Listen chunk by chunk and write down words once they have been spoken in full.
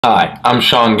Hi, I'm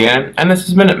Sean Gannon, and this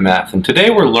is Minute Math, and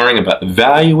today we're learning about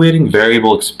evaluating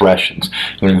variable expressions.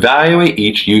 We're going to evaluate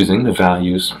each using the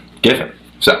values given.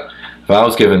 So, if I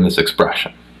was given this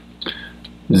expression,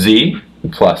 z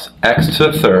plus x to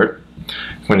the third,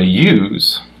 I'm going to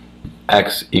use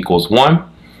x equals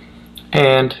 1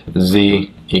 and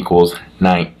z equals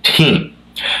 19.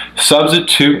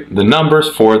 Substitute the numbers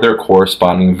for their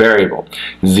corresponding variable.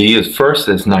 Z is first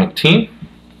is 19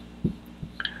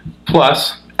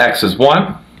 plus x is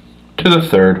 1 to the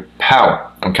third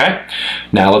power. Okay?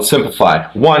 Now let's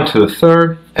simplify. 1 to the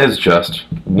third is just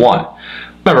 1.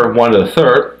 Remember, 1 to the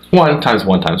third, 1 times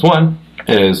 1 times 1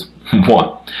 is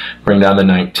 1. Bring down the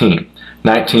 19.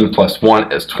 19 plus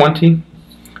 1 is 20.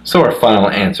 So our final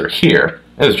answer here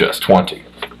is just 20.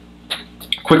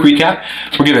 Quick recap.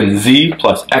 We're given z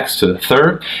plus x to the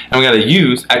third, and we got to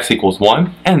use x equals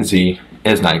 1, and z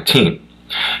is 19.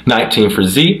 19 for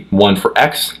z, 1 for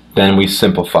x, then we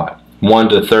simplify. 1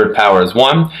 to the third power is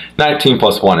 1, 19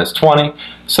 plus 1 is 20,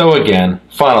 so again,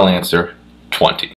 final answer, 20.